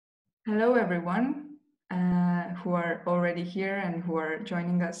Hello, everyone who are already here and who are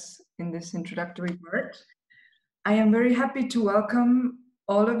joining us in this introductory part. I am very happy to welcome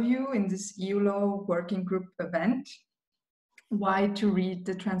all of you in this EU Law Working Group event, Why to Read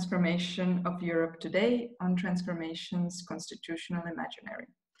the Transformation of Europe Today on Transformation's Constitutional Imaginary.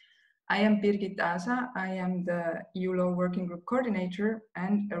 I am Birgit Aasa. I am the EU Law Working Group coordinator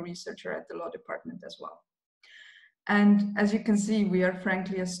and a researcher at the Law Department as well. And as you can see, we are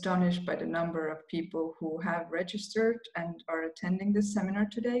frankly astonished by the number of people who have registered and are attending this seminar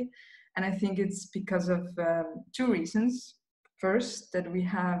today. And I think it's because of two reasons. First, that we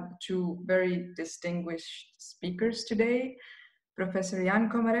have two very distinguished speakers today, Professor Jan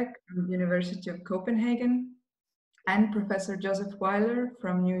Komárek from the University of Copenhagen and Professor Joseph Weiler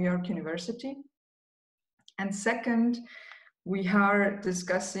from New York University. And second, we are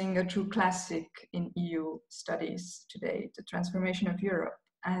discussing a true classic in EU studies today, the transformation of Europe.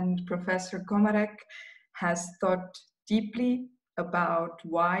 And Professor Komárek has thought deeply about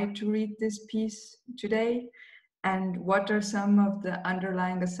why to read this piece today and what are some of the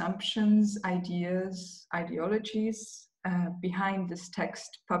underlying assumptions, ideas, ideologies behind this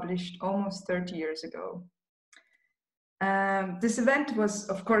text published almost 30 years ago. This event was,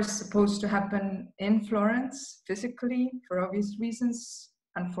 of course, supposed to happen in Florence physically for obvious reasons.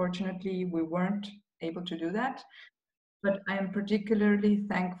 Unfortunately, we weren't able to do that. But I am particularly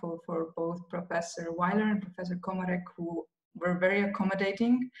thankful for both Professor Weiler and Professor Komárek, who were very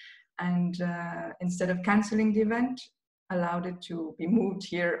accommodating and instead of canceling the event, allowed it to be moved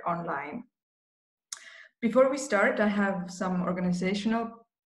here online. Before we start, I have some organizational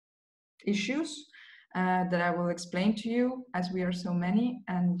issues that I will explain to you as we are so many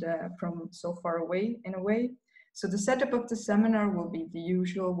and from so far away in a way. So the setup of the seminar will be the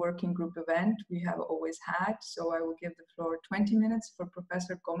usual working group event we have always had. So I will give the floor 20 minutes for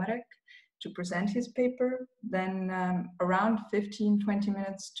Professor Komárek to present his paper, then around 15-20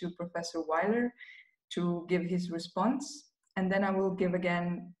 minutes to Professor Weiler to give his response. And then I will give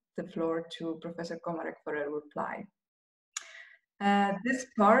again the floor to Professor Komárek for a reply. This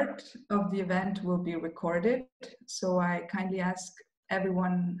part of the event will be recorded, so I kindly ask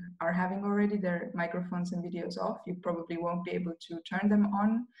everyone are having already their microphones and videos off. You probably won't be able to turn them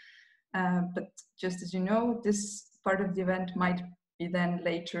on, but just as you know, this part of the event might be then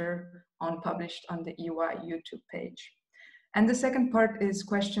later on published on the EUI YouTube page. And the second part is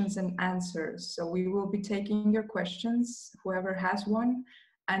questions and answers. So we will be taking your questions, whoever has one,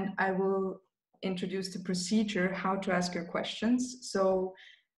 and I will introduce the procedure, how to ask your questions. So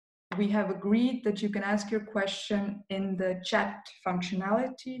we have agreed that you can ask your question in the chat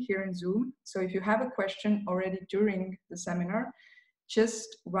functionality here in Zoom. So if you have a question already during the seminar,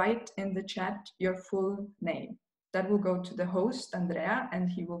 just write in the chat your full name. That will go to the host, Andrea, and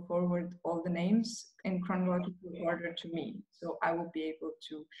he will forward all the names in chronological order to me. So I will be able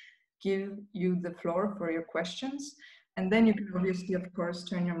to give you the floor for your questions. And then you can obviously, of course,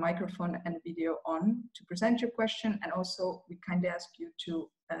 turn your microphone and video on to present your question. And also, we kindly ask you to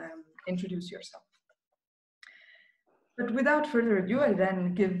introduce yourself. But without further ado, I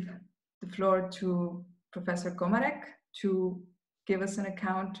then give the floor to Professor Komárek to give us an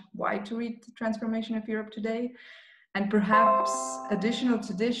account why to read the transformation of Europe today. And perhaps additional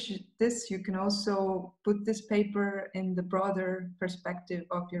to this, you can also put this paper in the broader perspective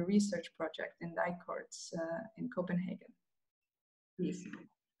of your research project in the courts in Copenhagen. Please.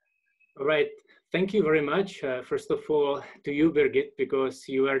 All right. Thank you very much. First of all, to you, Birgit, because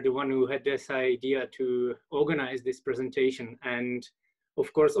you are the one who had this idea to organize this presentation. And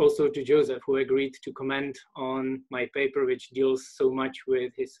of course, also to Joseph, who agreed to comment on my paper, which deals so much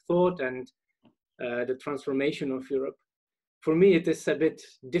with his thought and the transformation of Europe. For me, it is a bit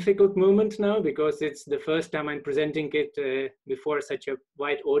difficult moment now because it's the first time I'm presenting it before such a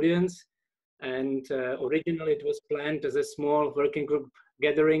wide audience. And originally it was planned as a small working group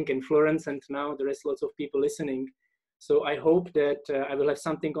gathering in Florence, and now there is lots of people listening. So I hope that I will have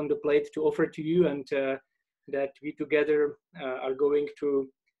something on the plate to offer to you, and that we together are going to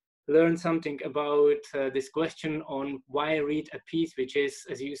learn something about this question on why read a piece which is,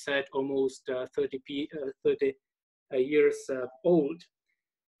 as you said, almost 30 years old.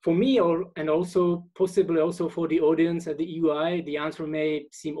 For me, and also possibly also for the audience at the EUI, the answer may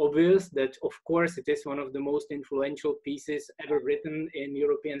seem obvious that, of course, it is one of the most influential pieces ever written in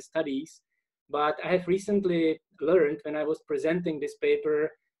European studies. But I have recently learned, when I was presenting this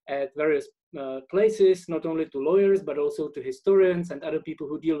paper at various places, not only to lawyers, but also to historians and other people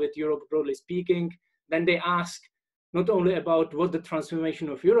who deal with Europe, broadly speaking, then they ask not only about what the transformation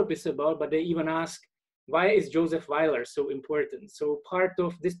of Europe is about, but they even ask, why is Joseph Weiler so important? So part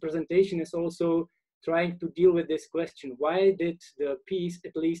of this presentation is also trying to deal with this question. Why did the piece,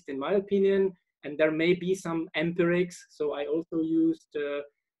 at least in my opinion, and there may be some empirics, so I also used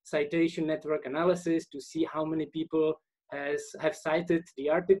citation network analysis to see how many people have cited the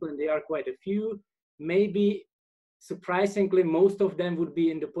article, and there are quite a few. Maybe surprisingly, most of them would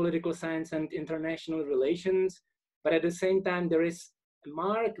be in the political science and international relations, but at the same time, there is a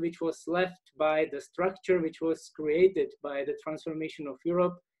mark which was left by the structure which was created by the transformation of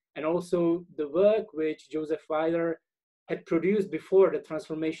Europe, and also the work which Joseph Weiler had produced before the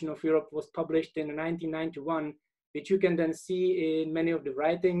transformation of Europe was published in 1991, which you can then see in many of the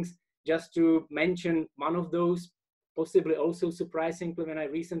writings. Just to mention one of those, possibly also surprisingly, when I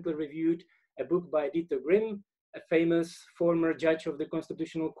recently reviewed a book by Dieter Grimm, a famous former judge of the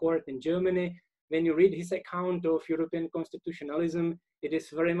Constitutional Court in Germany. When you read his account of European constitutionalism, it is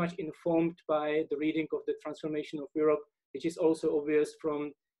very much informed by the reading of the transformation of Europe, which is also obvious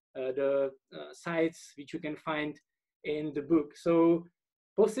from the sites which you can find in the book. So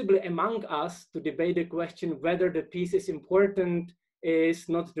possibly among us to debate the question whether the piece is important is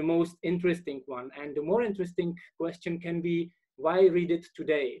not the most interesting one. And the more interesting question can be, why read it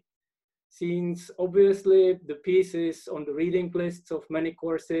today? Since obviously the piece is on the reading lists of many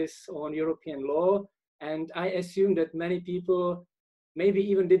courses on European law, and I assume that many people maybe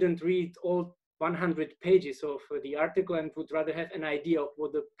even didn't read all 100 pages of the article and would rather have an idea of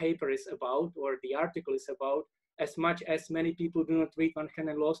what the paper is about or the article is about, as much as many people do not read Van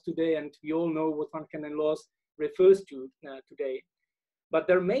Canen Laws today, and we all know what Van Canen Laws refers to today. But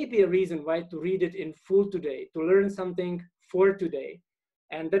there may be a reason why to read it in full today, to learn something for today.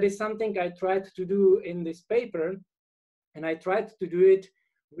 And that is something I tried to do in this paper, and I tried to do it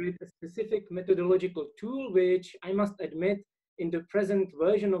with a specific methodological tool, which I must admit in the present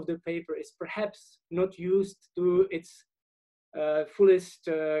version of the paper is perhaps not used to its fullest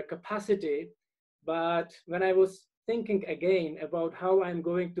capacity. But when I was thinking again about how I'm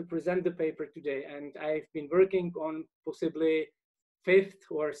going to present the paper today, and I've been working on possibly 5th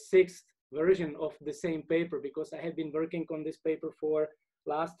or 6th version of the same paper, because I have been working on this paper for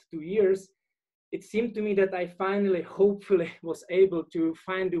last 2 years, it seemed to me that I finally, hopefully, was able to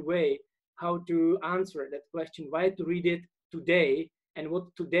find a way how to answer that question, why to read it today, and what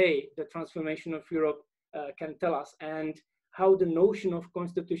today the transformation of Europe can tell us, and how the notion of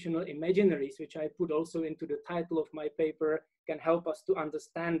constitutional imaginaries, which I put also into the title of my paper, can help us to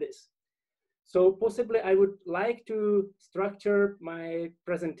understand this. So possibly I would like to structure my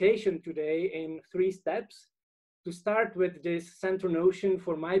presentation today in 3 steps. To start with this central notion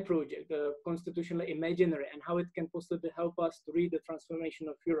for my project, the constitutional imaginary, and how it can possibly help us to read the transformation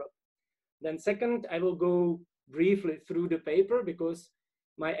of Europe. Then second, I will go briefly through the paper, because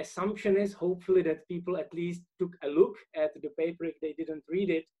my assumption is hopefully that people at least took a look at the paper if they didn't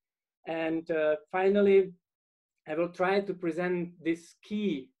read it. And finally, I will try to present this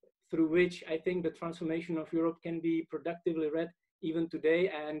key through which I think the transformation of Europe can be productively read even today,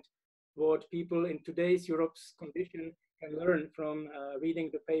 and what people in today's Europe's condition can learn from reading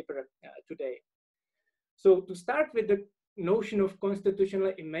the paper today. So to start with the notion of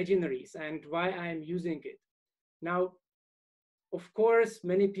constitutional imaginaries and why I am using it. Now, of course,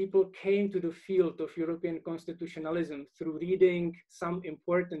 many people came to the field of European constitutionalism through reading some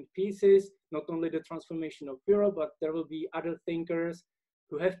important pieces, not only the transformation of Europe, but there will be other thinkers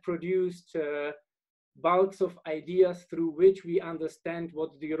who have produced bulks of ideas through which we understand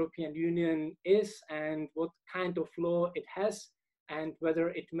what the European Union is and what kind of law it has, and whether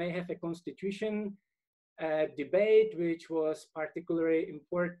it may have a constitution. A debate which was particularly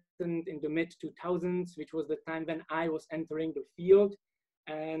important in the mid-2000s, which was the time when I was entering the field.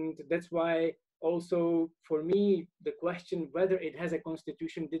 And that's why also for me, the question whether it has a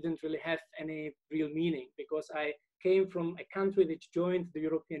constitution didn't really have any real meaning, because I came from a country which joined the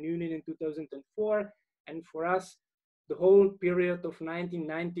European Union in 2004. And for us, the whole period of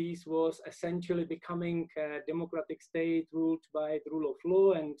 1990s was essentially becoming a democratic state ruled by the rule of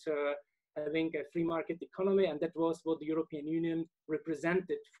law and having a free market economy. And that was what the European Union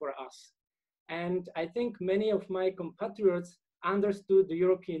represented for us. And I think many of my compatriots understood the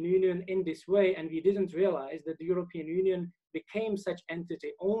European Union in this way, and we didn't realize that the European Union became such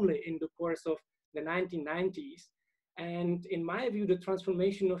entity only in the course of the 1990s. And in my view, the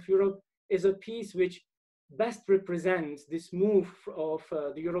transformation of Europe is a piece which best represents this move of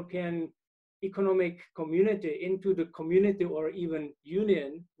the European economic community into the community or even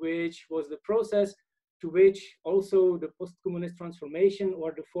union, which was the process to which also the post-communist transformation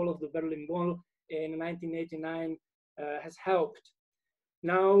or the fall of the Berlin Wall in 1989 has helped.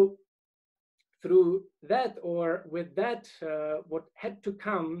 Now, through that, or with that, what had to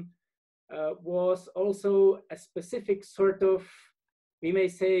come was also a specific sort of, we may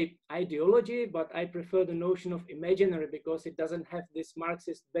say, ideology, but I prefer the notion of imaginary because it doesn't have this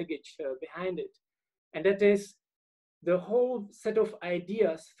Marxist baggage behind it. And that is the whole set of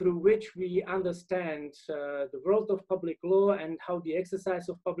ideas through which we understand the world of public law and how the exercise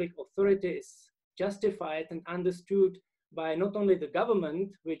of public authority is justified and understood by not only the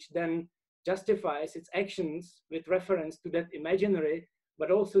government, which then justifies its actions with reference to that imaginary,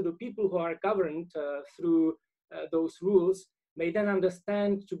 but also the people who are governed through those rules may then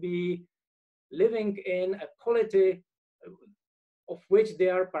understand to be living in a polity of which they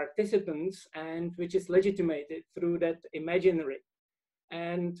are participants and which is legitimated through that imaginary.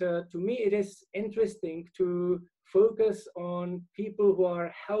 And to me, it is interesting to focus on people who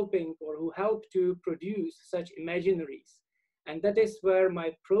are helping or who help to produce such imaginaries. And that is where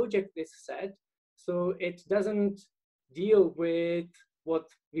my project is set. So it doesn't deal with what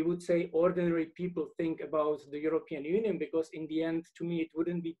we would say ordinary people think about the European Union, because in the end, to me, it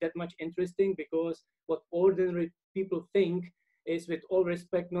wouldn't be that much interesting, because what ordinary people think is, with all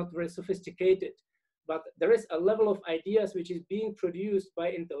respect, not very sophisticated. But there is a level of ideas which is being produced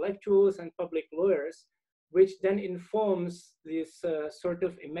by intellectuals and public lawyers, which then informs this sort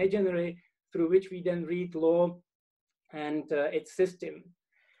of imaginary through which we then read law and its system.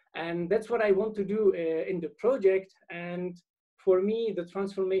 And that's what I want to do in the project. And for me, the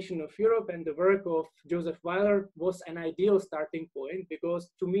transformation of Europe and the work of Joseph Weiler was an ideal starting point,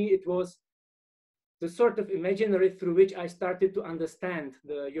 because to me, it was the sort of imaginary through which I started to understand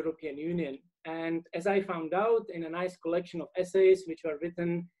the European Union. And as I found out in a nice collection of essays, which were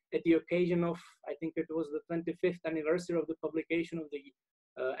written at the occasion of, I think it was the 25th anniversary of the publication of the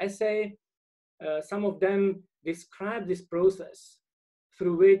essay, some of them describe this process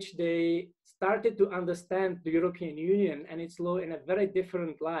through which they started to understand the European Union and its law in a very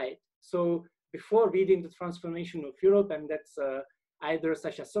different light. So before reading The Transformation of Europe, and that's either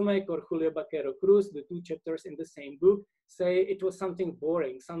Sasha Somek or Julio Baquero Cruz, the two chapters in the same book, say it was something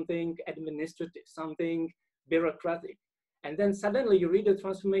boring, something administrative, something bureaucratic. And then suddenly you read The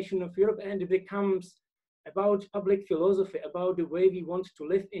Transformation of Europe and it becomes about public philosophy, about the way we want to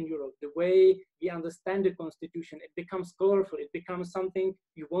live in Europe, the way we understand the constitution. It becomes colorful, it becomes something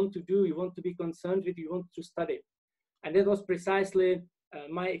you want to do, you want to be concerned with, you want to study. And that was precisely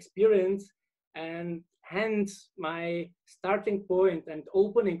my experience, and hence my starting point and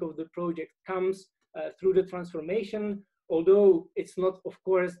opening of the project comes through the transformation, although it's not, of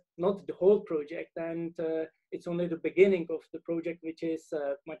course, not the whole project, and it's only the beginning of the project, which is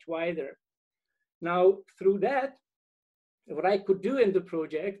much wider. Now, through that, what I could do in the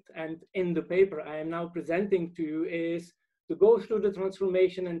project and in the paper I am now presenting to you is to go through the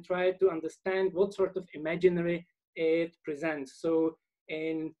transformation and try to understand what sort of imaginary it presents. So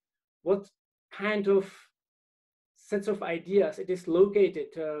in what kind of sets of ideas it is located,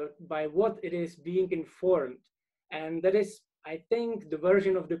 by what it is being informed. And that is, I think, the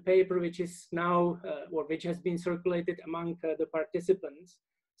version of the paper which is now, or which has been circulated among the participants.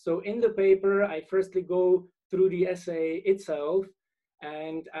 So in the paper, I firstly go through the essay itself,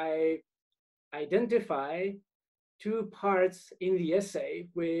 and I identify two parts in the essay,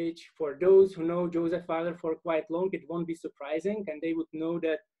 which for those who know Joseph Weiler for quite long, it won't be surprising, and they would know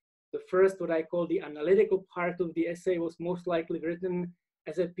that the first, what I call the analytical part of the essay, was most likely written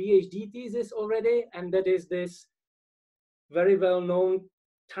as a PhD thesis already, and that is this very well-known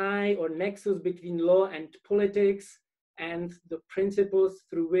tie or nexus between law and politics, and the principles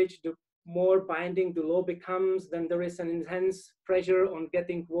through which the more binding the law becomes, then there is an intense pressure on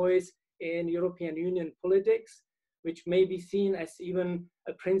getting voice in European Union politics, which may be seen as even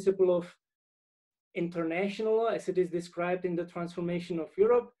a principle of international law, as it is described in The Transformation of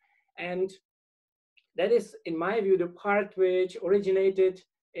Europe. And that is, in my view, the part which originated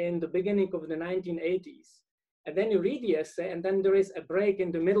in the beginning of the 1980s. And then you read the essay, and then there is a break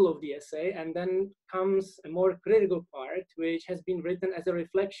in the middle of the essay, and then comes a more critical part, which has been written as a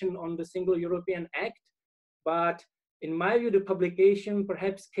reflection on the Single European Act. But in my view, the publication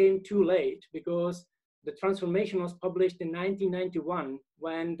perhaps came too late, because The Transformation was published in 1991,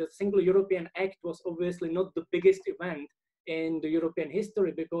 when the Single European Act was obviously not the biggest event in the European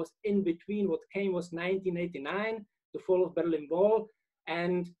history, because in between what came was 1989, the fall of Berlin Wall,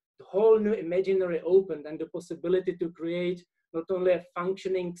 and the whole new imaginary opened, and the possibility to create not only a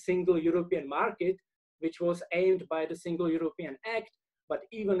functioning single European market, which was aimed by the Single European Act, but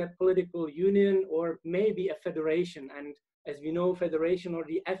even a political union or maybe a federation. And as we know, federation, or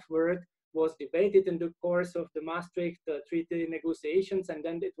the F word, was debated in the course of the Maastricht Treaty negotiations, and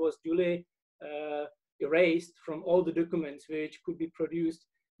then it was duly erased from all the documents which could be produced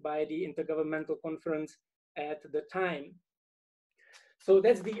by the Intergovernmental Conference at the time. So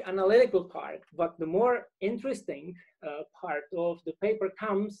that's the analytical part, but the more interesting part of the paper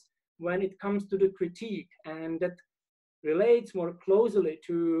comes when it comes to the critique, and that relates more closely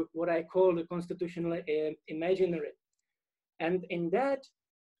to what I call the constitutional imaginary. And in that,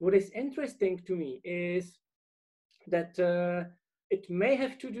 what is interesting to me is that it may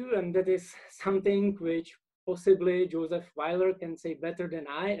have to do, and that is something which possibly Joseph Weiler can say better than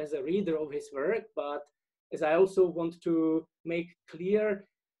I as a reader of his work, but as I also want to make clear,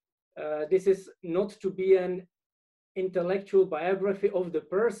 this is not to be an intellectual biography of the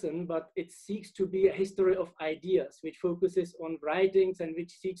person, but it seeks to be a history of ideas, which focuses on writings and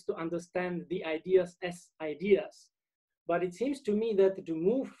which seeks to understand the ideas as ideas. But it seems to me that to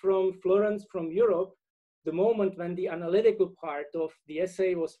move from Florence, from Europe, the moment when the analytical part of the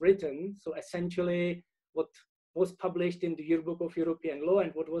essay was written, so essentially what was published in the Yearbook of European Law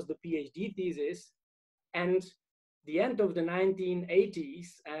and what was the PhD thesis, and the end of the 1980s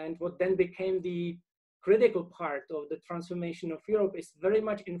and what then became the critical part of the transformation of Europe is very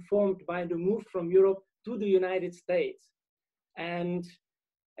much informed by the move from Europe to the United States. And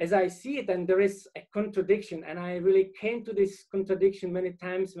as I see it, and there is a contradiction, and I really came to this contradiction many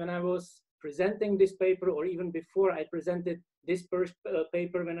times when I was presenting this paper, or even before I presented this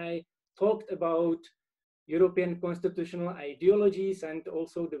paper, when I talked about European constitutional ideologies and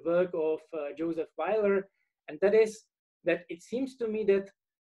also the work of Joseph Weiler, and that is that it seems to me that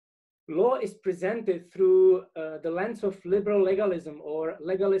law is presented through the lens of liberal legalism or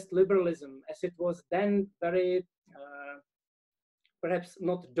legalist liberalism, as it was then very, perhaps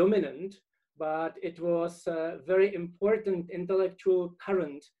not dominant, but it was a very important intellectual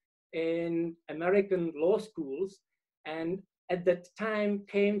current in American law schools, and at that time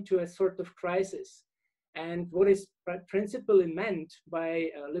came to a sort of crisis. And what is principally meant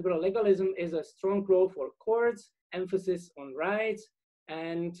by liberal legalism is a strong role for courts, emphasis on rights,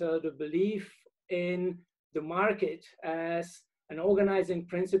 and the belief in the market as an organizing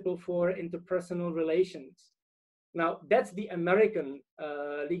principle for interpersonal relations. Now, that's the American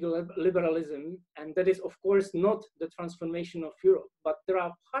legal liberalism, and that is, of course, not the transformation of Europe. But there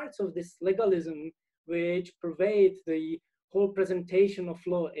are parts of this legalism which pervade the whole presentation of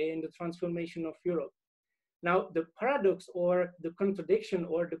law in the transformation of Europe. Now, the paradox or the contradiction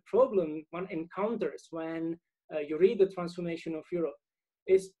or the problem one encounters when you read the transformation of Europe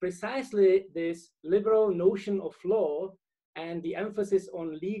is precisely this liberal notion of law and the emphasis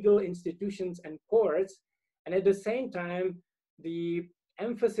on legal institutions and courts, and at the same time, the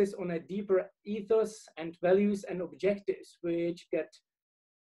emphasis on a deeper ethos and values and objectives which get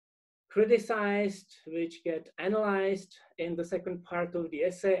criticized, which get analyzed in the second part of the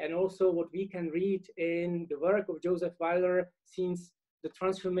essay, and also what we can read in the work of Joseph Weiler since the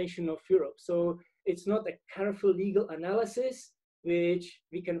transformation of Europe. So it's not a careful legal analysis, which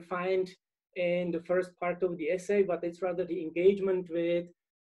we can find in the first part of the essay, but it's rather the engagement with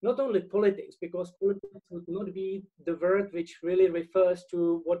not only politics, because politics would not be the word which really refers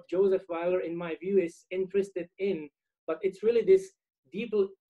to what Joseph Weiler, in my view, is interested in, but it's really this deeper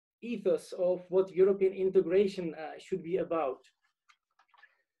ethos of what European integration should be about.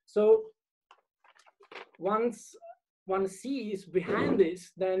 So once one sees behind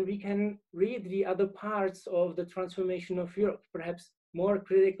this, then we can read the other parts of the transformation of Europe, perhaps more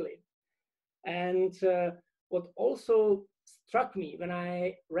critically. And what also struck me when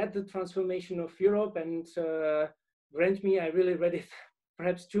I read the transformation of Europe, and grant me, I really read it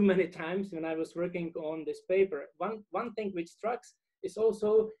perhaps too many times when I was working on this paper. One thing which struck is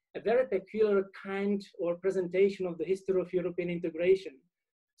also a very peculiar kind or presentation of the history of European integration.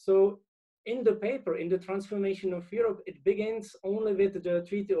 So in the paper, in the transformation of Europe, it begins only with the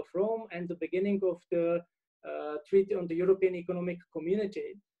Treaty of Rome and the beginning of the Treaty on the European Economic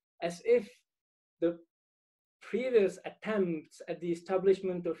Community, as if the previous attempts at the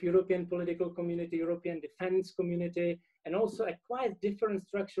establishment of European political community, European defense community, and also a quite different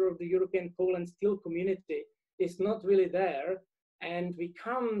structure of the European coal and steel community is not really there. And we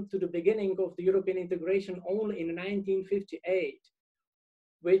come to the beginning of the European integration only in 1958,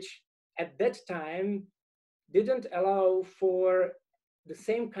 which at that time didn't allow for the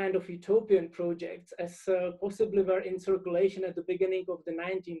same kind of utopian projects as possibly were in circulation at the beginning of the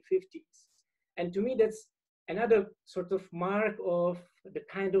 1950s. And to me, that's another sort of mark of the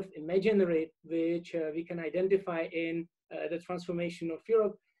kind of imaginary which we can identify in the transformation of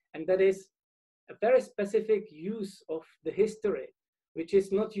Europe, and that is a very specific use of the history, which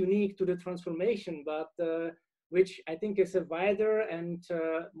is not unique to the transformation, but which I think is a wider and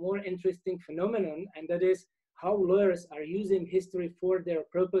more interesting phenomenon, and that is how lawyers are using history for their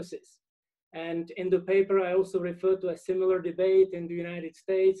purposes. And in the paper, I also refer to a similar debate in the United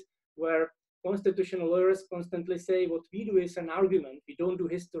States, where constitutional lawyers constantly say what we do is an argument. We don't do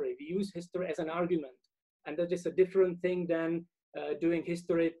history. We use history as an argument. And that is a different thing than doing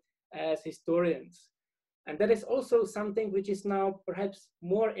history as historians. And that is also something which is now perhaps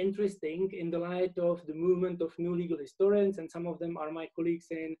more interesting in the light of the movement of new legal historians, and some of them are my colleagues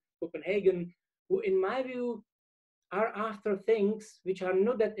in Copenhagen, who in my view are after things which are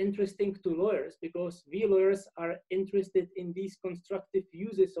not that interesting to lawyers, because we lawyers are interested in these constructive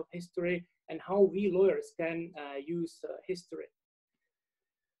uses of history and how we lawyers can use history.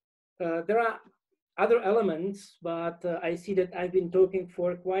 There are other elements, but I see that I've been talking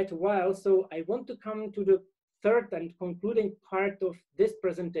for quite a while, so I want to come to the third and concluding part of this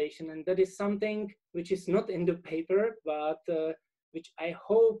presentation, and that is something which is not in the paper, but which I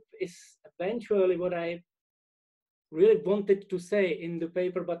hope is eventually what I really wanted to say in the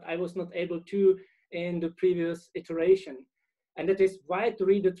paper, but I was not able to in the previous iteration. And that is why to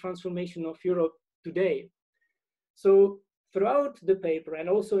read the transformation of Europe today. So throughout the paper and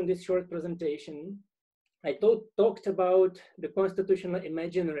also in this short presentation, I talked about the constitutional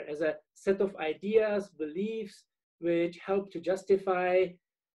imaginary as a set of ideas, beliefs, which help to justify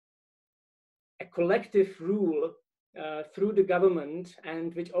a collective rule through the government,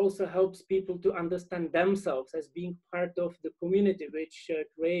 and which also helps people to understand themselves as being part of the community which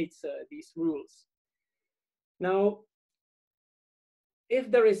creates these rules. Now, if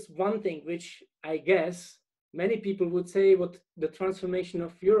there is one thing which I guess many people would say what the transformation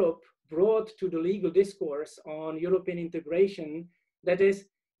of Europe brought to the legal discourse on European integration, that is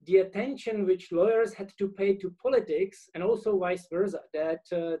the attention which lawyers had to pay to politics, and also vice versa, that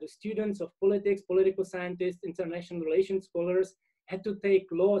the students of politics, political scientists, international relations scholars had to take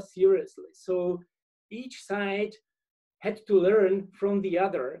law seriously. So each side had to learn from the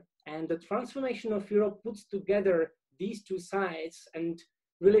other, and the transformation of Europe puts together these two sides and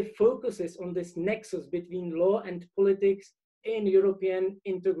really focuses on this nexus between law and politics in European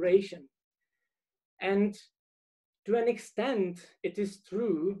integration. And to an extent, it is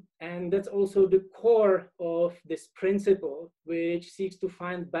true, and that's also the core of this principle, which seeks to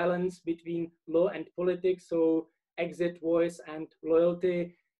find balance between law and politics. So exit, voice, and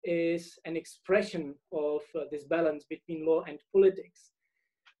loyalty is an expression of this balance between law and politics.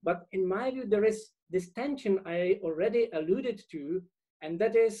 But in my view, there is this tension I already alluded to, and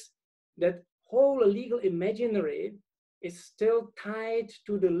that is that whole legal imaginary is still tied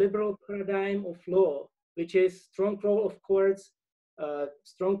to the liberal paradigm of law, which is strong role of courts,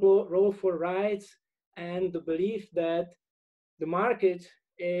 strong role for rights, and the belief that the market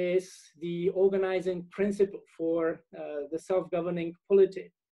is the organizing principle for the self-governing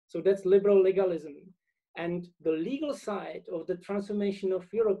polity. So that's liberal legalism. And the legal side of the transformation of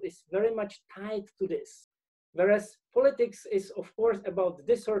Europe is very much tied to this. Whereas politics is, of course, about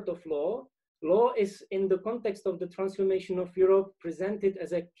this sort of law. Law is, in the context of the transformation of Europe, presented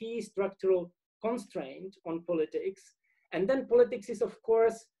as a key structural constraint on politics. And then politics is, of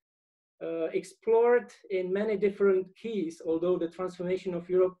course, explored in many different keys, although the transformation of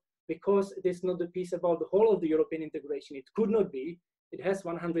Europe, because it is not a piece about the whole of the European integration, it could not be. It has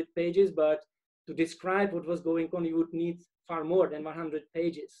 100 pages, but to describe what was going on, you would need far more than 100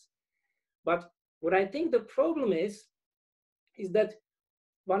 pages. But what I think the problem is that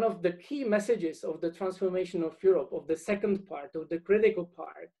one of the key messages of the transformation of Europe, of the second part, of the critical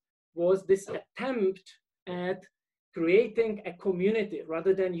part, was this attempt at creating a community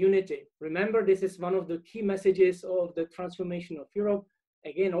rather than unity. Remember, this is one of the key messages of the transformation of Europe,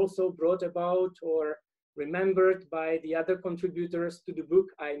 again, also brought about or remembered by the other contributors to the book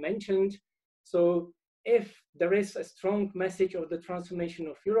I mentioned. So if there is a strong message of the transformation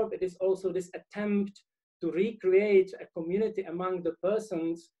of Europe, it is also this attempt to recreate a community among the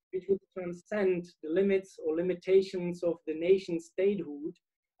persons which would transcend the limits or limitations of the nation statehood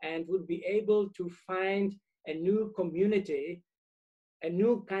and would be able to find a new community, a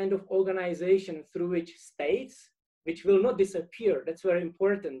new kind of organization through which states, which will not disappear, that's very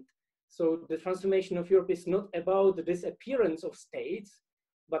important. So the transformation of Europe is not about the disappearance of states,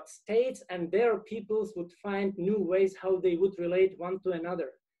 but states and their peoples would find new ways how they would relate one to another.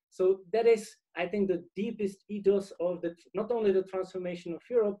 So that is, I think, the deepest ethos of not only the transformation of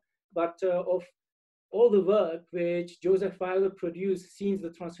Europe, but of all the work which Joseph Weiler produced since the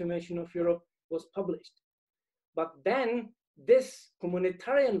transformation of Europe was published. But then this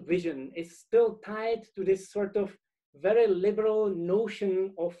communitarian vision is still tied to this sort of very liberal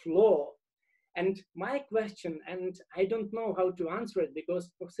notion of law. And my question, and I don't know how to answer it, because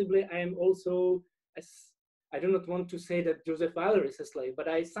possibly I am also, I do not want to say that Joseph Weiler is a slave, but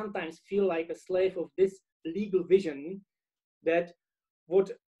I sometimes feel like a slave of this legal vision that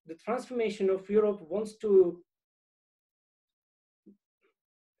what the transformation of Europe wants to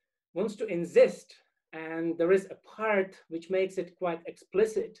insist, and there is a part which makes it quite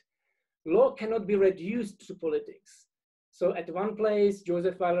explicit. Law cannot be reduced to politics. So at one place,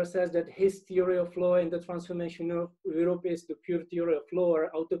 Joseph Weiler says that his theory of law in the transformation of Europe is the pure theory of law,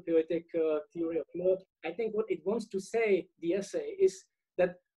 or autopoietic theory of law. I think what it wants to say, the essay, is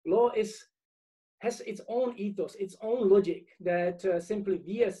that law has its own ethos, its own logic, that simply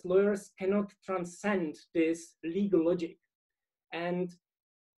we as lawyers cannot transcend this legal logic. And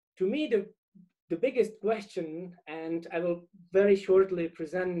to me, the biggest question, and I will very shortly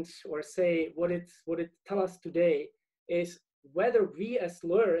present or say what it tells us today, is whether we as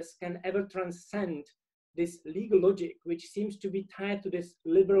lawyers can ever transcend this legal logic, which seems to be tied to this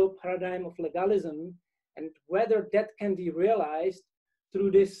liberal paradigm of legalism, and whether that can be realized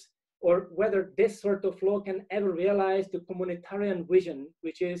through this, or whether this sort of law can ever realize the communitarian vision,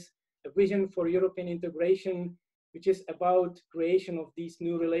 which is a vision for European integration, which is about creation of these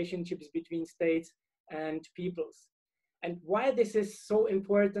new relationships between states and peoples. And why this is so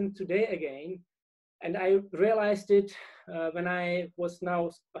important today again, and I realized it when I was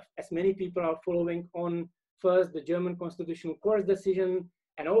now, as many people are following on, first the German Constitutional Court's decision,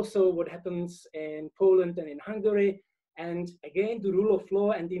 and also what happens in Poland and in Hungary. And again, the rule of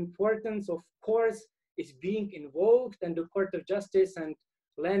law and the importance of courts is being involved, and the Court of Justice and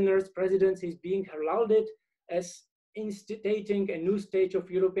Lenners presidency is being heralded as instituting a new stage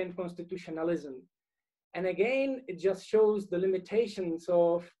of European constitutionalism. And again, it just shows the limitations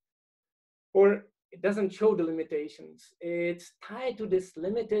of, or it doesn't show the limitations. It's tied to this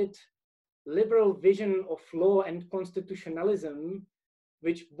limited liberal vision of law and constitutionalism,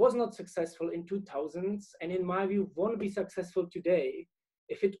 which was not successful in 2000s, and in my view won't be successful today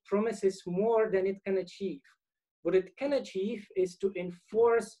if it promises more than it can achieve. What it can achieve is to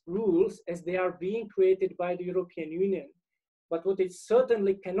enforce rules as they are being created by the European Union. But what it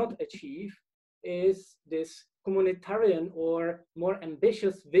certainly cannot achieve is this communitarian or more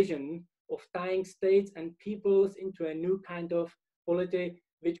ambitious vision of tying states and peoples into a new kind of polity,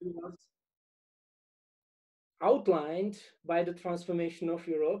 which was outlined by the transformation of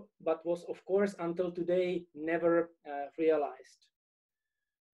Europe, but was, of course, until today, never realized.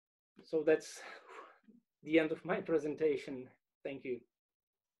 So that's the end of my presentation. Thank you.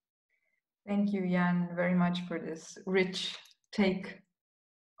 Thank you, Jan, very much for this rich take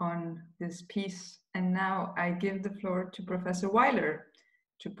on this piece. And now I give the floor to Professor Weiler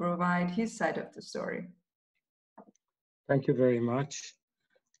to provide his side of the story. Thank you very much.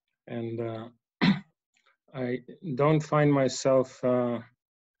 And I don't find myself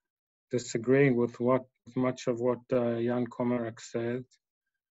disagreeing with much of what Jan Komárek said.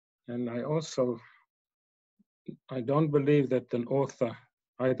 And I don't believe that an author,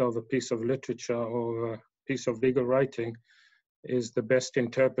 either of a piece of literature or a piece of legal writing, is the best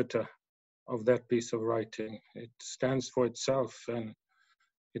interpreter of that piece of writing. It stands for itself, and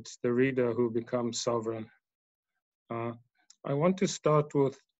it's the reader who becomes sovereign. I want to start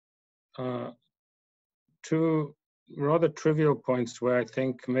with two rather trivial points where I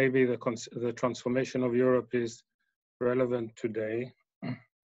think maybe the transformation of Europe is relevant today.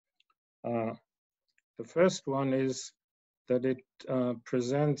 The first one is that it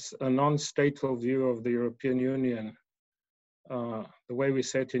presents a non-statal view of the European Union, the way we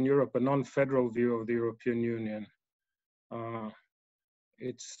say it in Europe, a non-federal view of the European Union.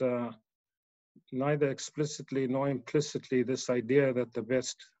 It's neither explicitly nor implicitly this idea that the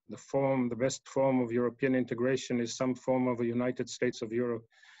best form of European integration is some form of a United States of Europe.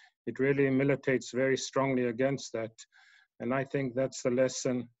 It really militates very strongly against that. And I think that's the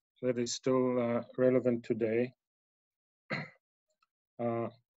lesson that is still relevant today. The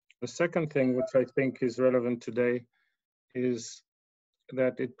second thing which I think is relevant today is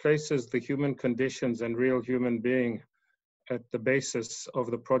that it places the human conditions and real human being at the basis of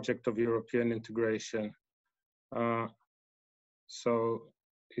the project of European integration. So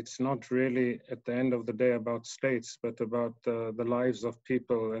it's not really at the end of the day about states, but about the lives of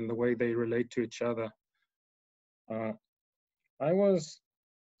people and the way they relate to each other. I was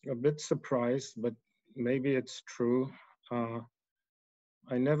a bit surprised, but maybe it's true.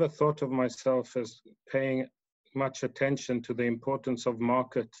 I never thought of myself as paying much attention to the importance of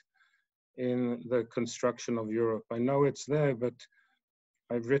market in the construction of Europe. I know it's there, but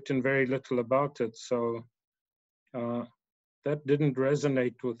I've written very little about it. So that didn't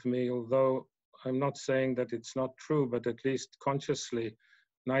resonate with me, although I'm not saying that it's not true, but at least consciously,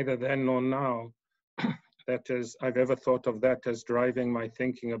 neither then nor now, that is, I've ever thought of that as driving my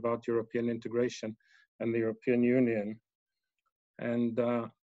thinking about European integration and the European Union. And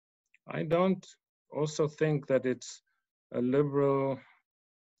I don't also think that it's a liberal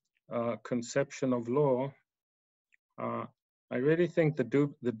conception of law. I really think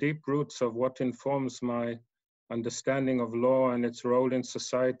the deep roots of what informs my understanding of law and its role in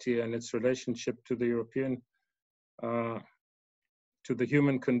society and its relationship to the to the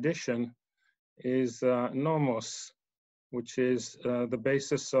human condition is nomos, which is the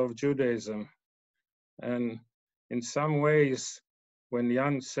basis of Judaism. And in some ways, when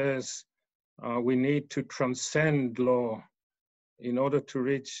Jan says we need to transcend law in order to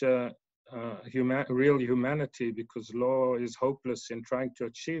reach real humanity, because law is hopeless in trying to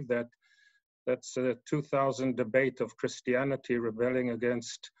achieve that, that's a 2000 debate of Christianity rebelling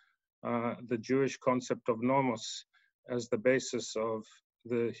against the Jewish concept of nomos as the basis of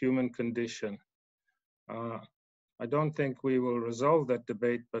the human condition. I don't think we will resolve that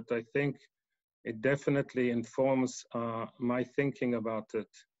debate, but I think it definitely informs my thinking about it.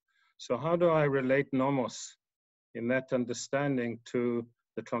 So how do I relate nomos in that understanding to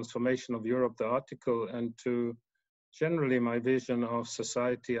the transformation of Europe, the article, and to generally my vision of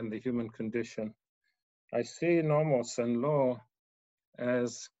society and the human condition? I see nomos and law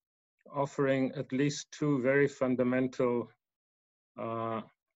as offering at least two very fundamental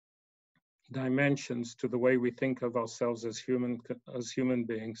dimensions to the way we think of ourselves as human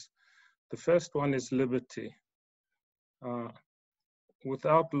beings. The first one is liberty.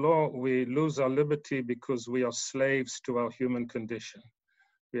 Without law, we lose our liberty because we are slaves to our human condition.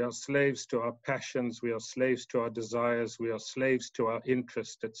 We are slaves to our passions, we are slaves to our desires, we are slaves to our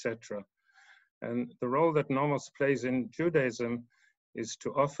interest, etc. And the role that nomos plays in Judaism is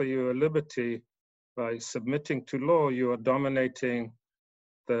to offer you a liberty. By submitting to law, you are dominating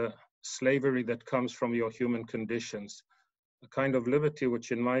the slavery that comes from your human conditions, a kind of liberty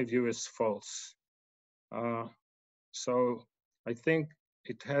which in my view is false. So I think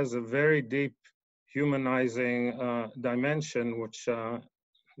it has a very deep humanizing dimension which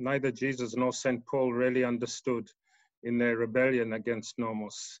neither Jesus nor St. Paul really understood in their rebellion against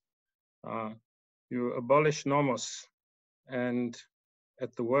nomos. You abolish nomos, and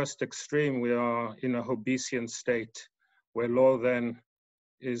at the worst extreme, we are in a Hobbesian state, where law then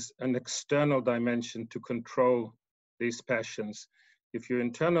is an external dimension to control these passions. If you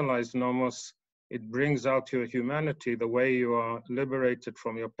internalize nomos, it brings out your humanity, the way you are liberated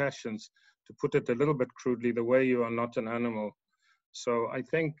from your passions. To put it a little bit crudely, the way you are not an animal. So I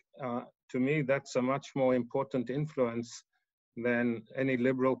think, to me, that's a much more important influence than any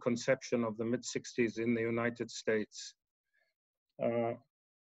liberal conception of the mid-60s in the United States.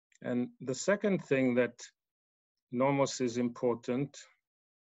 And the second thing that nomos is important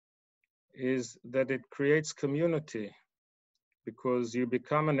is that it creates community, because you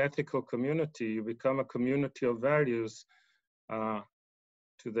become an ethical community, you become a community of values to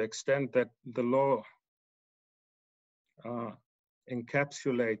the extent that the law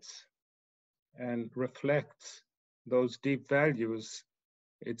encapsulates and reflects those deep values.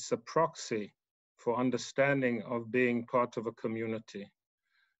 It's a proxy for understanding of being part of a community.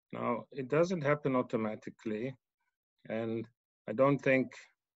 Now, it doesn't happen automatically, and I don't think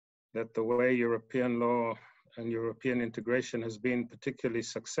that the way European law and European integration has been particularly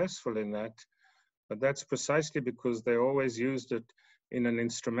successful in that, but that's precisely because they always used it in an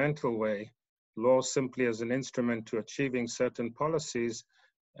instrumental way, law simply as an instrument to achieving certain policies,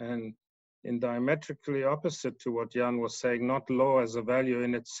 and in diametrically opposite to what Jan was saying, not law as a value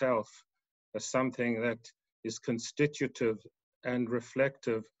in itself, as something that is constitutive and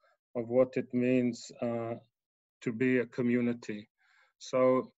reflective of what it means to be a community.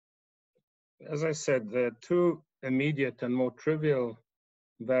 So, as I said, there are two immediate and more trivial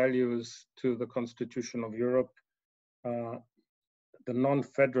values to the Constitution of Europe. The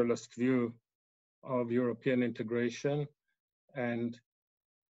non-federalist view of European integration, and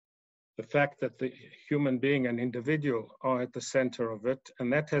the fact that the human being and individual are at the center of it.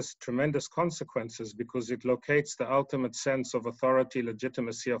 And that has tremendous consequences because it locates the ultimate sense of authority,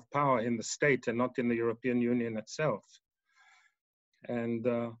 legitimacy of power in the state and not in the European Union itself. And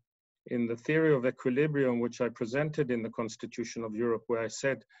in the theory of equilibrium, which I presented in the Constitution of Europe, where I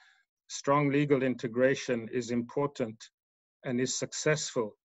said strong legal integration is important and is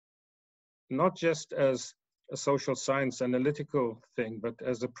successful, not just as a social science analytical thing, but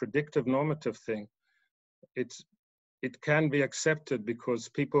as a predictive normative thing. It can be accepted because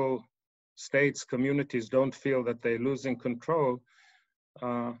people, states, communities don't feel that they're losing control.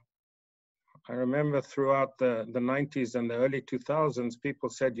 I remember throughout the 90s and the early 2000s, people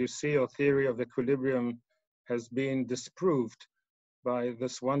said, you see, your theory of equilibrium has been disproved by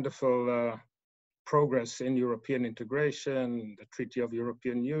this wonderful progress in European integration, the Treaty of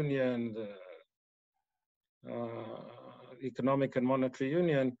European Union, the Economic and Monetary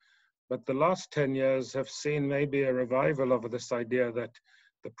Union. But the last 10 years have seen maybe a revival of this idea that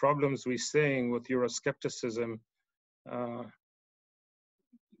the problems we're seeing with Euroscepticism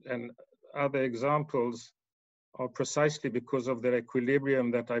and other examples are precisely because of the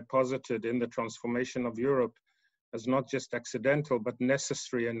equilibrium that I posited in the transformation of Europe as not just accidental, but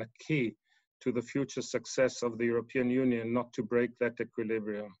necessary and a key to the future success of the European Union, not to break that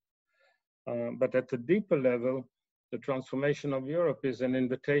equilibrium. But at the deeper level, the transformation of Europe is an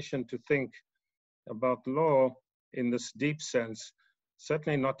invitation to think about law in this deep sense,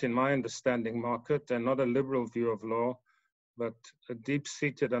 certainly not in my understanding, Margaret, and not a liberal view of law, but a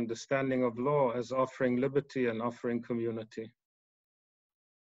deep-seated understanding of law as offering liberty and offering community.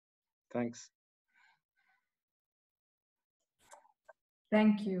 Thanks.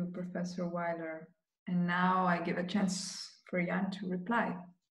 Thank you, Professor Weiler. And now I give a chance for Jan to reply.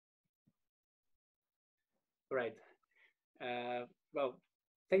 Right. Well,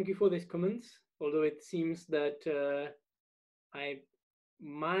 thank you for these comments, although it seems that I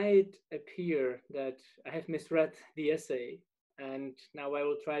might appear that I have misread the essay, and now I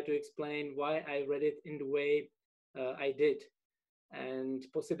will try to explain why I read it in the way I did. And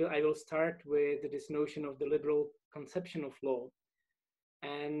possibly I will start with this notion of the liberal conception of law.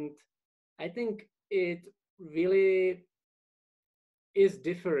 And I think it really is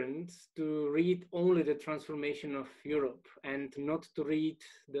different to read only the transformation of Europe and not to read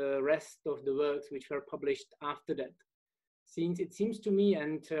the rest of the works which were published after that. Since it seems to me,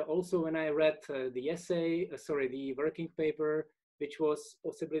 and also when I read the essay, the working paper, which was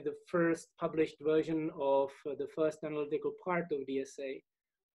possibly the first published version of the first analytical part of the essay,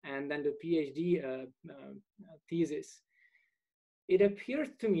 and then the PhD thesis, it appears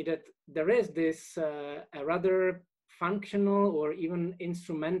to me that there is this a rather functional or even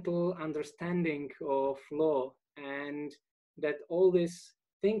instrumental understanding of law, and that all this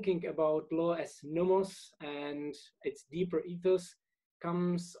thinking about law as nomos and its deeper ethos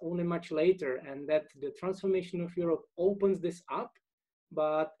comes only much later, and that the transformation of Europe opens this up,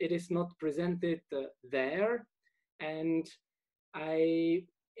 but it is not presented there. And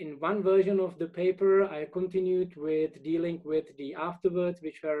in one version of the paper, I continued with dealing with the afterwords,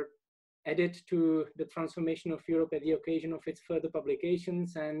 which were added to the transformation of Europe at the occasion of its further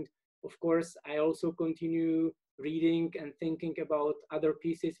publications. And of course, I also continue reading and thinking about other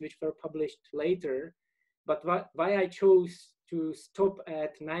pieces which were published later. But why I chose to stop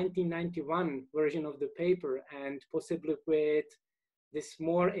at 1991 version of the paper and possibly with this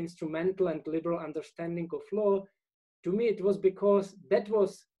more instrumental and liberal understanding of law, to me it was because that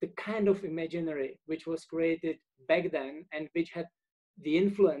was the kind of imaginary which was created back then and which had the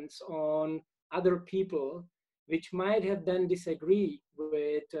influence on other people which might have then disagreed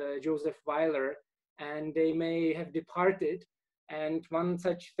with Joseph Weiler, and they may have departed. And one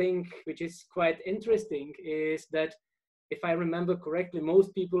such thing which is quite interesting is that, if I remember correctly,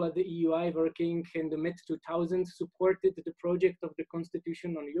 most people at the EUI working in the mid-2000s supported the project of the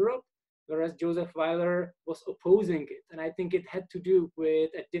Constitution on Europe, whereas Joseph Weiler was opposing it. And I think it had to do with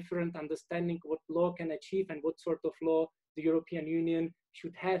a different understanding of what law can achieve and what sort of law the European Union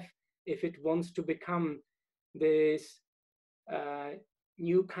should have if it wants to become this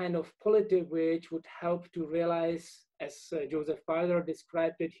new kind of polity which would help to realize, as Joseph Weiler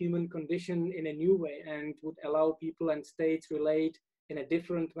described it, human condition in a new way, and would allow people and states relate in a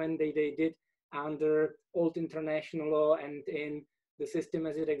different way than they did under old international law and in the system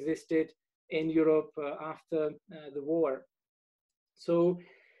as it existed in Europe after the war. So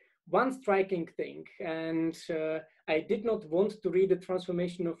one striking thing, and I did not want to read the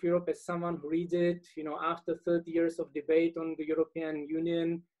transformation of Europe as someone who reads it, after 30 years of debate on the European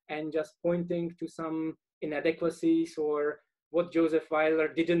Union and just pointing to some inadequacies or what Joseph Weiler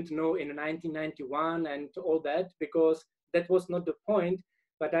didn't know in 1991 and all that, because that was not the point.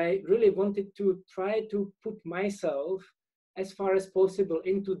 But I really wanted to try to put myself as far as possible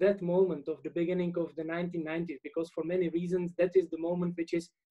into that moment of the beginning of the 1990s, because for many reasons, that is the moment which is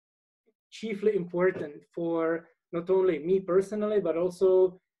chiefly important for not only me personally, but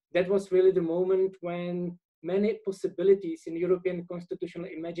also that was really the moment when many possibilities in European constitutional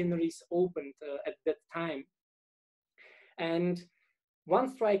imaginaries opened at that time. And one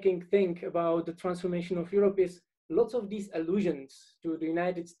striking thing about the transformation of Europe is lots of these allusions to the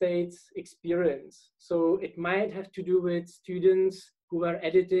United States experience. So it might have to do with students who were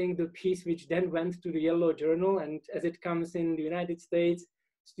editing the piece, which then went to the Yellow Journal. And as it comes in the United States,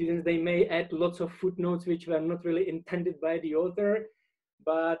 students, they may add lots of footnotes which were not really intended by the author,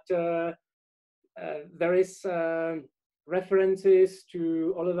 but there is references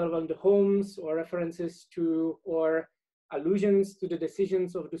to Oliver van der Holmes, or references to, or allusions to the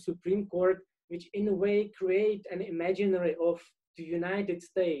decisions of the Supreme Court, which in a way create an imaginary of the United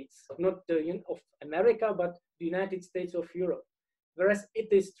States, not of America, but the United States of Europe. Whereas it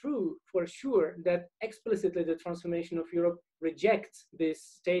is true for sure that explicitly the transformation of Europe rejects this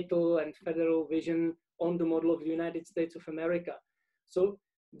statal and federal vision on the model of the United States of America. So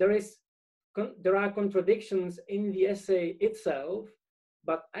there are contradictions in the essay itself,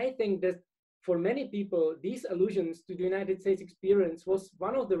 but I think that for many people, these allusions to the United States experience was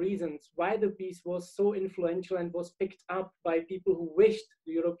one of the reasons why the piece was so influential and was picked up by people who wished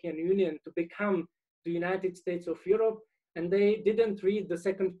the European Union to become the United States of Europe, and they didn't read the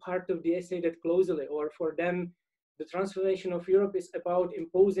second part of the essay that closely, or for them, the transformation of Europe is about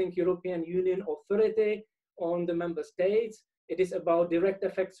imposing European Union authority on the member states. It is about direct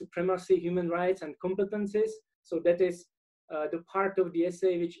effect supremacy, human rights, and competencies. So that is the part of the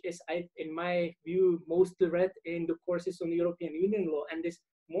essay which is, in my view, mostly read in the courses on European Union law. And this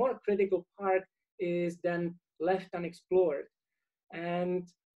more critical part is then left unexplored.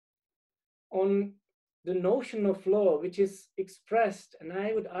 And on the notion of law, which is expressed, and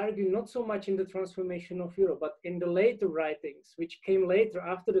I would argue not so much in the transformation of Europe, but in the later writings, which came later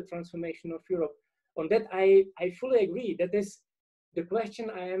after the transformation of Europe, on that I fully agree. That is the question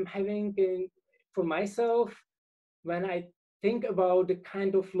I am having for myself when I think about the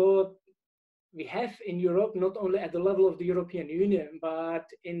kind of law we have in Europe, not only at the level of the European Union, but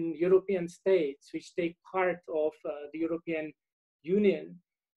in European states which take part of the European Union,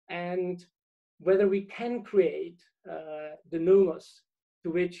 and whether we can create the nomos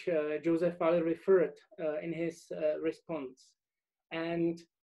to which Joseph Weiler referred in his response, and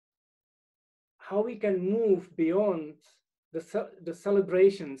how we can move beyond the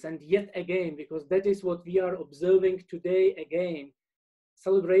celebrations, and yet again, because that is what we are observing today again,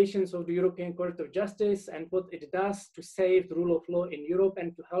 celebrations of the European Court of Justice and what it does to save the rule of law in Europe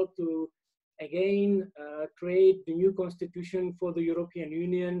and to help to, again, create the new constitution for the European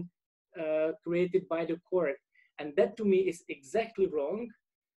Union created by the court. And that to me is exactly wrong.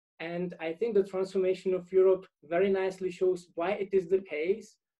 And I think the transformation of Europe very nicely shows why it is the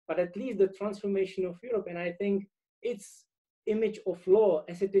case, but at least the transformation of Europe, and I think its image of law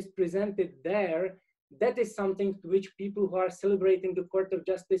as it is presented there, that is something to which people who are celebrating the Court of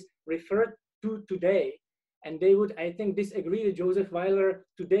Justice refer to today. And they would, I think, disagree with Joseph Weiler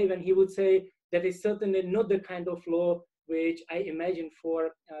today when he would say that is certainly not the kind of law which I imagine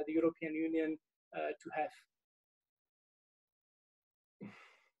for the European Union to have.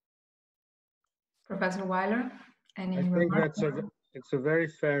 Professor Weiler, any I think remarks? it's a very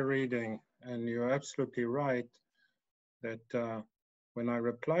fair reading, and you're absolutely right that when I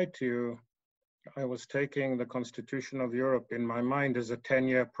replied to you, I was taking the Constitution of Europe in my mind as a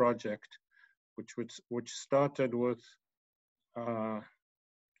 10-year project, which started with the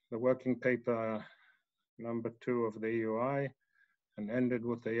working paper number 2 of the EUI and ended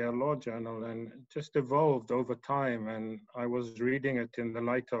with the Yale Law Journal, and it just evolved over time. And I was reading it in the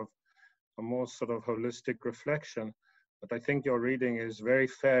light of a more sort of holistic reflection. But I think your reading is very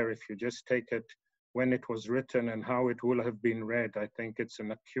fair if you just take it when it was written and how it will have been read. I think it's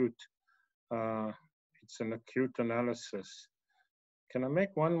an acute analysis. Can I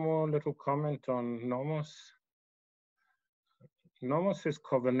make one more little comment on nomos? Nomos is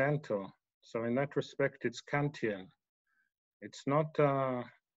covenantal, so in that respect, it's Kantian. It's not.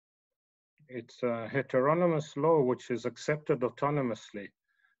 It's a heteronymous law which is accepted autonomously,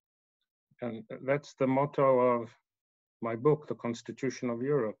 and that's the motto of my book, The Constitution of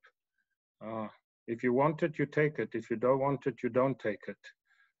Europe. If you want it, you take it. If you don't want it, you don't take it.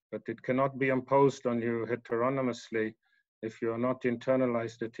 But it cannot be imposed on you heteronomously if you're not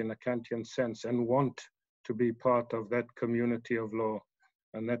internalized it in a Kantian sense and want to be part of that community of law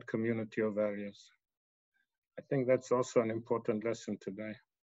and that community of values. I think that's also an important lesson today.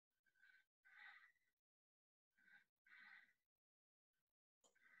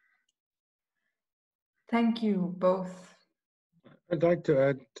 Thank you both. I'd like to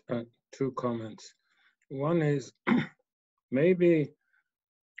add 2 comments. One is maybe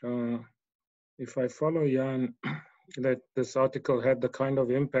if I follow Jan, that this article had the kind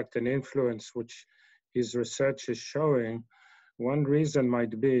of impact and influence which his research is showing, one reason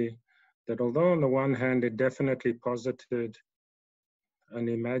might be that although on the one hand it definitely posited an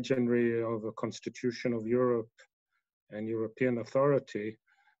imaginary of a constitution of Europe and European authority,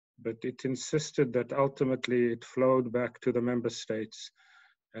 but it insisted that ultimately it flowed back to the member states,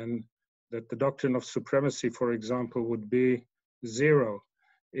 and that the doctrine of supremacy, for example, would be zero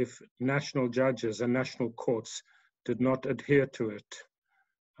if national judges and national courts did not adhere to it.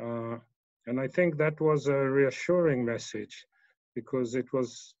 And I think that was a reassuring message, because it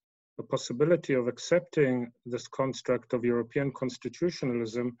was a possibility of accepting this construct of European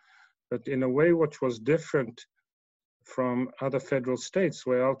constitutionalism, but in a way which was different from other federal states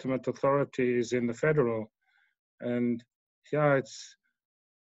where ultimate authority is in the federal. And yeah, it's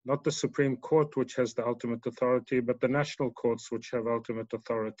not the Supreme Court which has the ultimate authority, but the national courts which have ultimate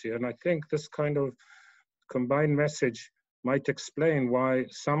authority. And I think this kind of combined message might explain why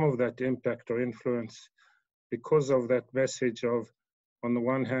some of that impact or influence, because of that message of on the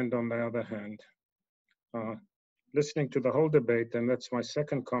one hand, on the other hand. Listening to the whole debate, and that's my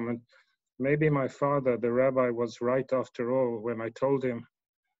second comment, maybe my father, the rabbi, was right after all when I told him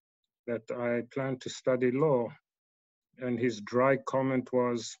that I planned to study law. And his dry comment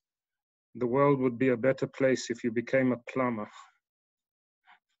was, the world would be a better place if you became a plumber.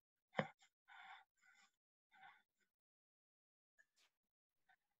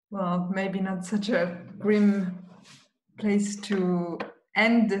 Well, maybe not such a grim place to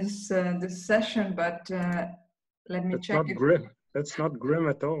end this this session, but let me check. Not grim. That's not grim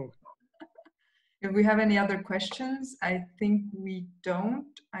at all. If we have any other questions, I think we don't.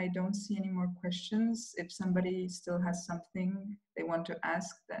 I don't see any more questions. If somebody still has something they want to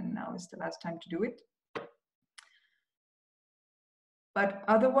ask, then now is the last time to do it. But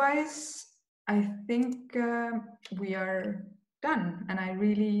otherwise, I think we are done. And I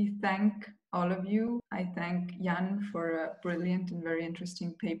really thank all of you. I thank Jan for a brilliant and very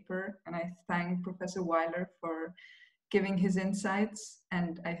interesting paper. And I thank Professor Weiler for giving his insights.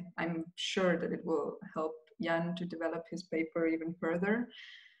 And I'm sure that it will help Jan to develop his paper even further.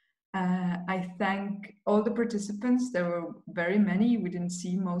 I thank all the participants. There were very many. We didn't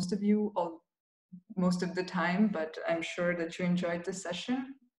see most of you most of the time, but I'm sure that you enjoyed the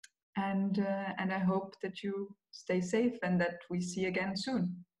session. And I hope that you stay safe and that we see again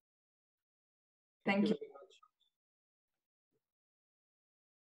soon. Thank you.